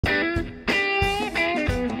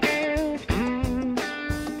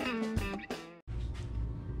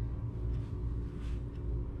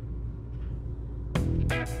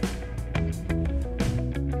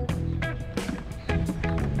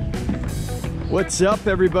What's up,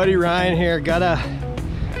 everybody? Ryan here. Got a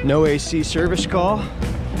no AC service call.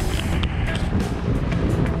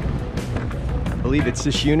 I believe it's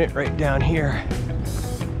this unit right down here.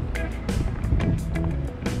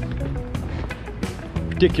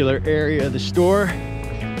 Particular area of the store,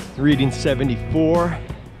 reading 74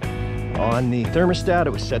 on the thermostat.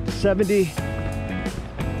 It was set to 70.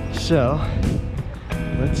 So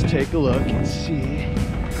let's take a look and see.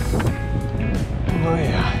 Oh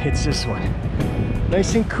yeah, it's this one.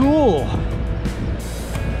 Nice and cool.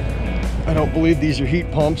 I don't believe these are heat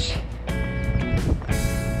pumps.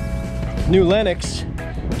 New Lennox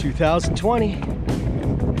 2020.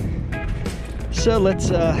 So let's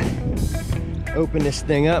open this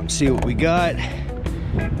thing up, see what we got.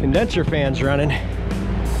 Condenser fan's running. I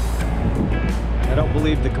don't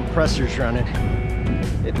believe the compressor's running.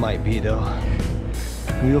 It might be though.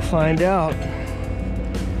 We'll find out.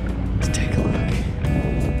 Let's take a look.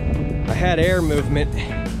 I had air movement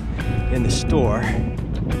in the store.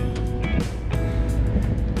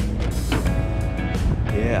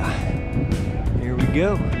 Yeah, here we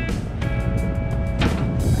go.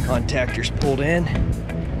 Contactor's pulled in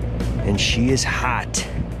and she is hot,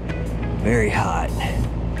 very hot.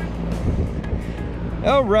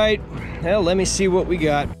 All right, well, let me see what we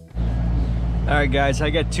got. All right, guys,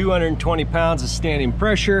 I got 220 pounds of standing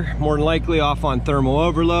pressure, more than likely off on thermal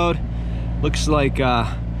overload. Looks like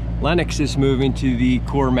Lennox is moving to the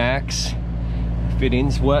Core Max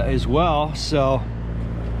fittings as well. So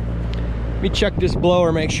let me check this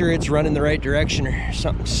blower, make sure it's running the right direction or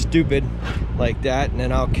something stupid like that, and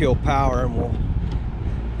then I'll kill power and we'll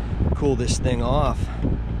cool this thing off.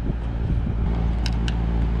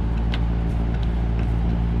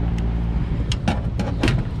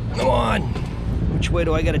 Come on. Which way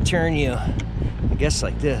do I gotta turn you? I guess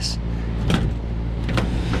like this.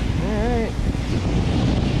 All right.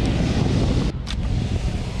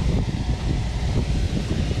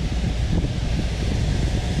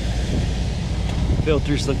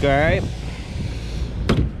 Filters look all right.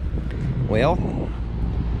 Well,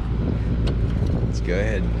 let's go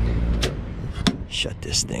ahead and shut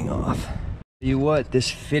this thing off. Tell you what,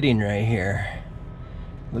 this fitting right here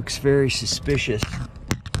looks very suspicious. I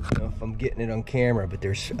don't know if I'm getting it on camera, but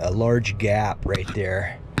there's a large gap right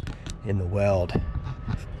there in the weld.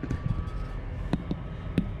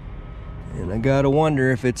 And I gotta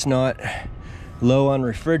wonder if it's not low on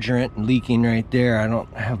refrigerant and leaking right there. I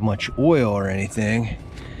don't have much oil or anything.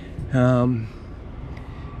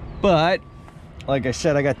 But like I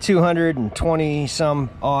said, I got 220 some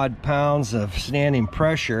odd pounds of standing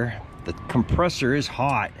pressure. The compressor is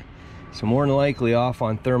hot, so more than likely off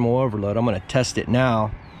on thermal overload. I'm gonna test it now,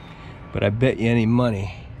 but I bet you any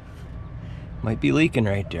money might be leaking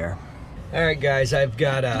right there. All right, guys, I've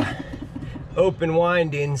got open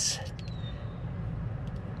windings.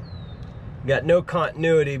 Got no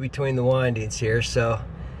continuity between the windings here, so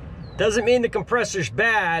doesn't mean the compressor's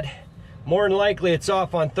bad. More than likely it's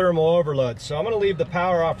off on thermal overload. So I'm gonna leave the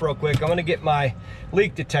power off real quick. I'm gonna get my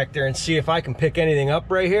leak detector and see if I can pick anything up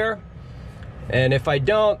right here. And if I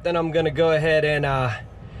don't, then I'm gonna go ahead and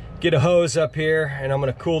get a hose up here and I'm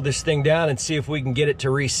gonna cool this thing down and see if we can get it to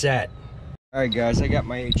reset. All right, guys, I got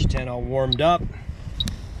my H10 all warmed up.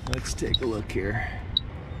 Let's take a look here.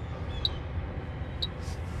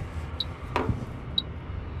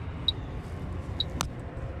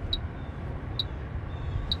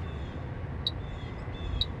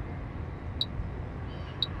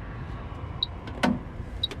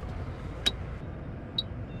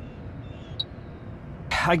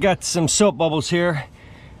 I got some soap bubbles here.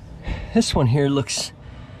 This one here looks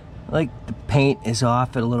like the paint is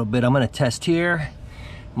off it a little bit. I'm gonna test here.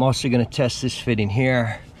 I'm also gonna test this fitting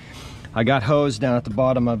here. I got hose down at the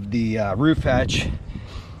bottom of the roof hatch.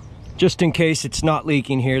 Just in case it's not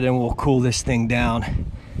leaking here, then we'll cool this thing down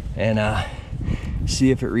and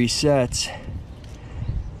see if it resets.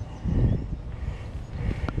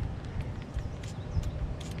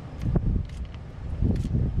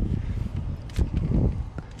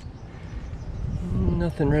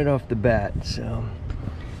 Nothing right off the bat, so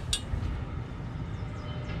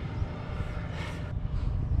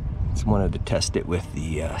just wanted to test it with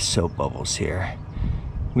the soap bubbles here.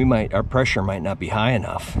 Our pressure might not be high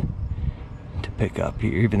enough to pick up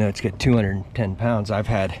here, even though it's got 210 pounds. I've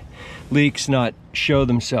had leaks not show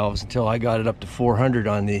themselves until I got it up to 400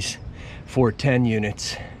 on these 410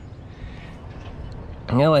 units.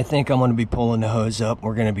 Well, I think I'm going to be pulling the hose up.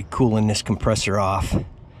 We're going to be cooling this compressor off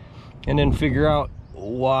and then figure out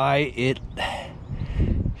why it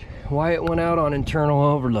went out on internal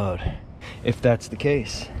overload. If that's the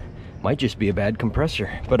case, might just be a bad compressor.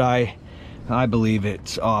 But I I believe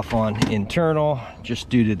it's off on internal just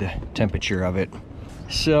due to the temperature of it.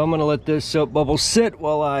 So I'm gonna let those soap bubbles sit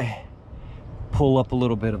while I pull up a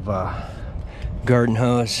little bit of garden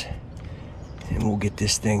hose, and we'll get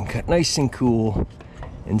this thing cut nice and cool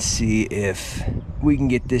and see if we can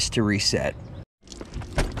get this to reset.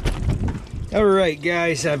 All right,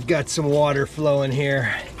 guys, I've got some water flowing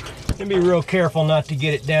here. Gonna be real careful not to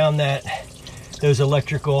get it down those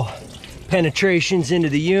electrical penetrations into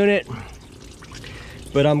the unit.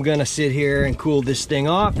 But I'm gonna sit here and cool this thing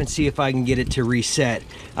off and see if I can get it to reset.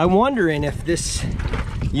 I'm wondering if this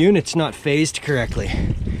unit's not phased correctly.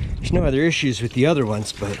 There's no other issues with the other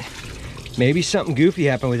ones, but maybe something goofy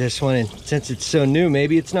happened with this one, and since it's so new,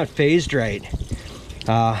 maybe it's not phased right.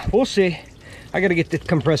 We'll see. I gotta get the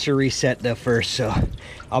compressor reset though first, so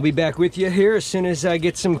I'll be back with you here as soon as I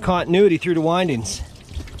get some continuity through the windings.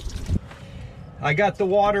 I got the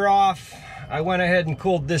water off. I went ahead and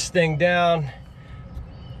cooled this thing down.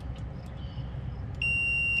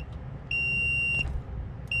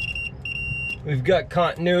 We've got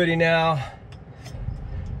continuity now.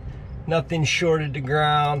 Nothing shorted to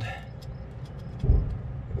ground.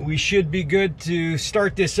 We should be good to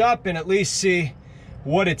start this up and at least see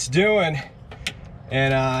what it's doing.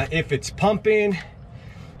 And if it's pumping,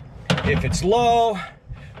 if it's low,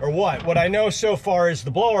 or what. What I know so far is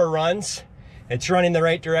the blower runs. It's running the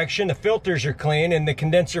right direction, the filters are clean, and the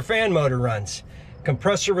condenser fan motor runs.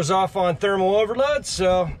 Compressor was off on thermal overload,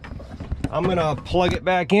 so I'm gonna plug it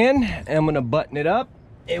back in, and I'm gonna button it up,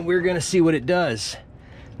 and we're gonna see what it does.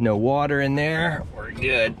 No water in there, we're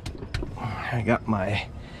good. I got my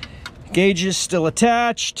gauges still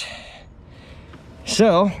attached.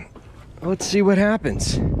 So, let's see what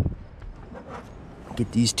happens.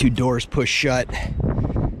 Get these two doors pushed shut.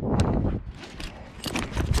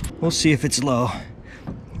 We'll see if it's low.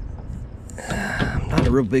 I'm not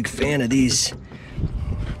a real big fan of these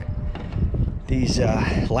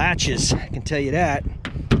latches, I can tell you that.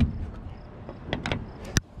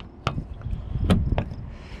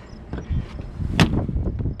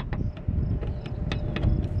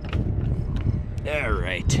 All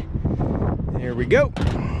right, there we go.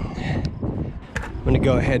 I'm gonna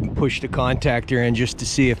go ahead and push the contactor in just to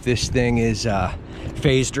see if this thing is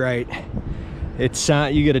phased right. It's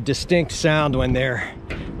you get a distinct sound when they're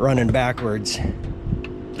running backwards, and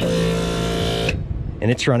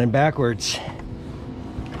it's running backwards.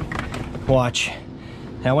 Watch.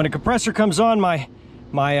 Now when a compressor comes on, my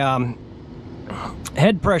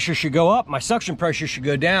head pressure should go up, my suction pressure should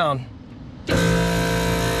go down.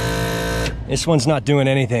 This one's not doing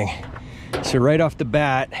anything. So right off the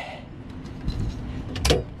bat,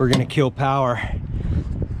 we're gonna kill power.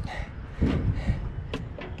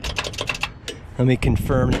 Let me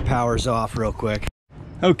confirm the power's off real quick.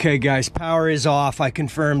 Okay guys, power is off. I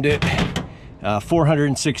confirmed it.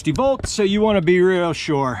 460 volts, so you want to be real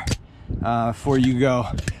sure before you go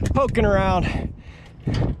poking around.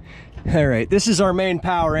 All right, this is our main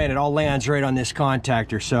power in. It all lands right on this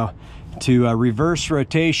contactor. So to reverse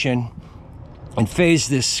rotation and phase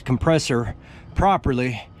this compressor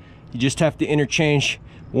properly, you just have to interchange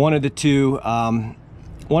one of the two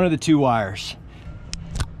wires.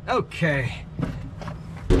 Okay.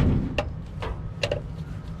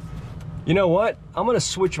 You know what? I'm gonna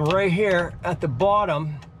switch them right here at the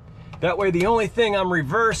bottom. That way the only thing I'm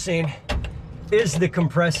reversing is the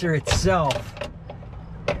compressor itself.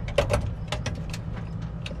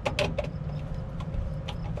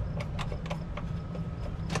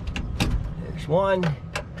 There's one.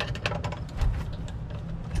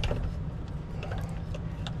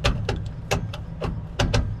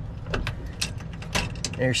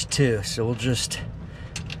 There's two, so we'll just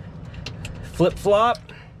flip-flop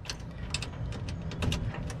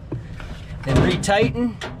and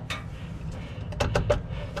retighten.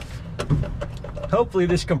 Hopefully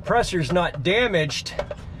this compressor's not damaged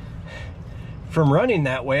from running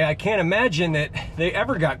that way. I can't imagine that they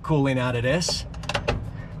ever got cooling out of this.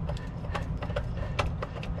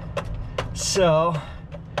 So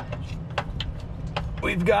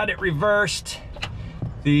we've got it reversed.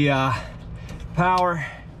 The power,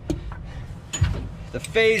 the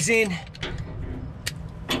phasing.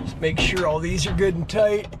 Just make sure all these are good and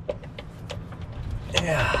tight.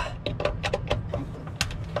 Yeah.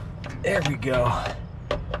 There we go.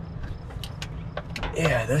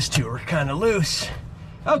 Yeah, those two are kind of loose.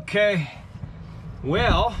 Okay.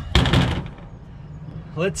 Well,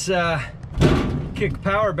 let's kick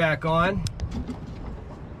power back on.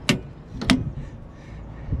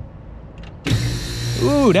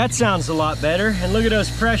 Ooh, that sounds a lot better. And look at those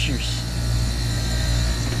pressures.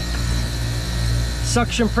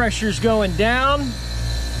 Suction pressure's going down.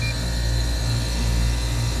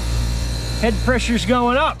 head pressure's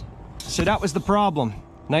going up. So that was the problem.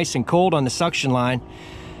 Nice and cold on the suction line.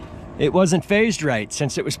 It wasn't phased right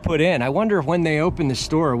since it was put in. I wonder when they opened the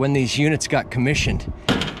store, when these units got commissioned,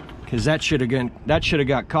 because that should have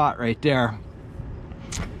got caught right there.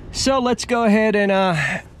 So let's go ahead and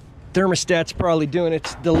thermostat's probably doing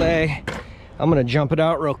its delay. I'm gonna jump it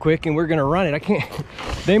out real quick and we're gonna run it. I can't,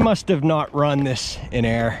 they must have not run this in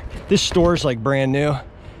air. This store's like brand new.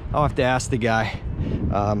 I'll have to ask the guy.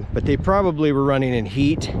 But they probably were running in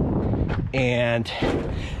heat and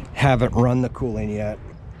haven't run the cooling yet.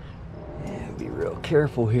 Yeah, be real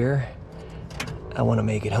careful here. I wanna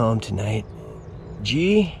make it home tonight.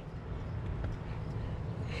 G.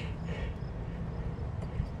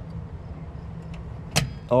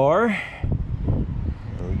 R.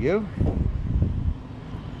 There we go.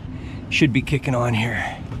 Should be kicking on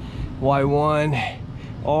here. Y1,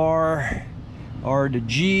 R, R to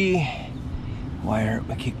G. Why aren't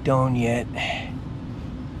we kicked on yet?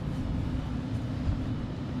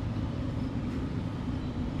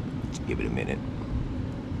 Let's give it a minute.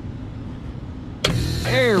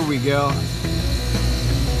 There we go.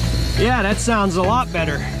 Yeah, that sounds a lot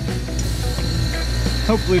better.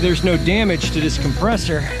 Hopefully there's no damage to this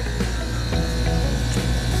compressor.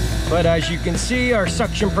 But as you can see, our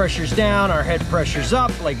suction pressure's down, our head pressure's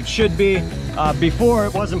up like it should be. Before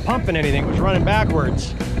it wasn't pumping anything, it was running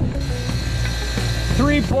backwards.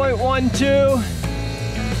 3.12.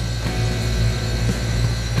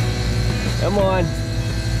 Come on.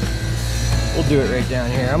 We'll do it right down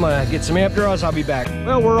here. I'm gonna get some amp draws, I'll be back.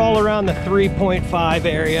 Well, we're all around the 3.5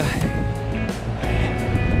 area,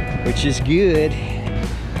 which is good.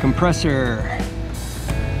 Compressor.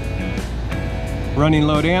 Running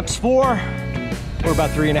load amps 4, or about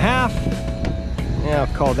 3.5. Yeah, I'll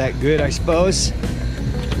call that good, I suppose.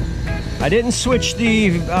 I didn't switch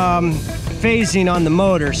the phasing on the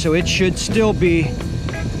motor, so it should still be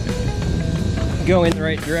going the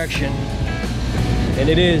right direction. And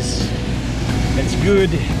it is. That's good.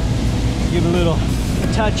 Give a little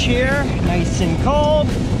touch here, nice and cold.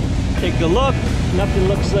 Take a look. Nothing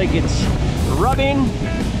looks like it's rubbing.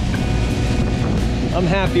 I'm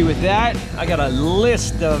happy with that. I got a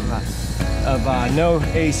list of no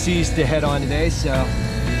ACs to head on today, so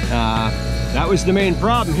that was the main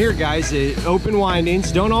problem here, guys. Open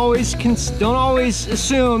windings. Don't always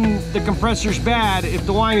assume the compressor's bad if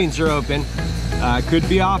the windings are open. Could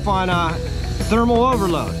be off on a thermal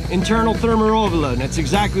overload, internal thermal overload. And that's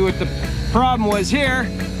exactly what the problem was here,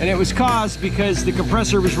 and it was caused because the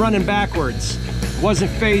compressor was running backwards. It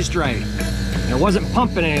wasn't phased right, and it wasn't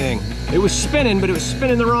pumping anything. It was spinning, but it was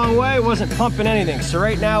spinning the wrong way. It wasn't pumping anything. So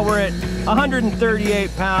right now we're at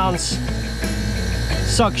 138 pounds,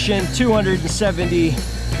 suction,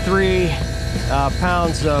 273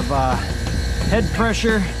 pounds of head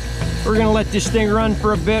pressure. We're gonna let this thing run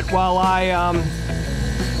for a bit while I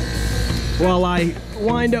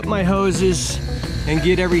wind up my hoses and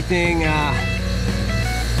get everything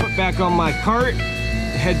put back on my cart,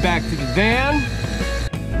 head back to the van.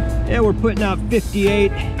 Yeah, we're putting out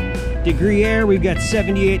 58-degree air. We've got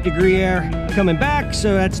 78-degree air coming back,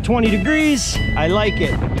 so that's 20 degrees. I like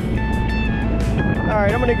it. All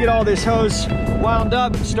right, I'm gonna get all this hose wound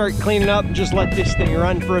up, start cleaning up, and just let this thing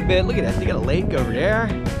run for a bit. Look at that, they got a lake over there.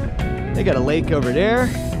 They got a lake over there.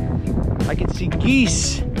 I can see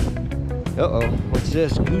geese. Uh-oh, what's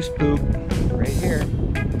this? Goose poop right here.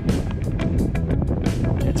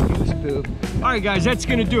 That's goose poop. All right, guys, that's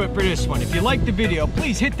gonna do it for this one. If you liked the video,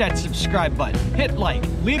 please hit that subscribe button, hit like,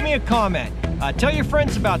 leave me a comment, tell your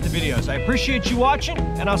friends about the videos. I appreciate you watching,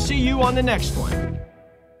 and I'll see you on the next one.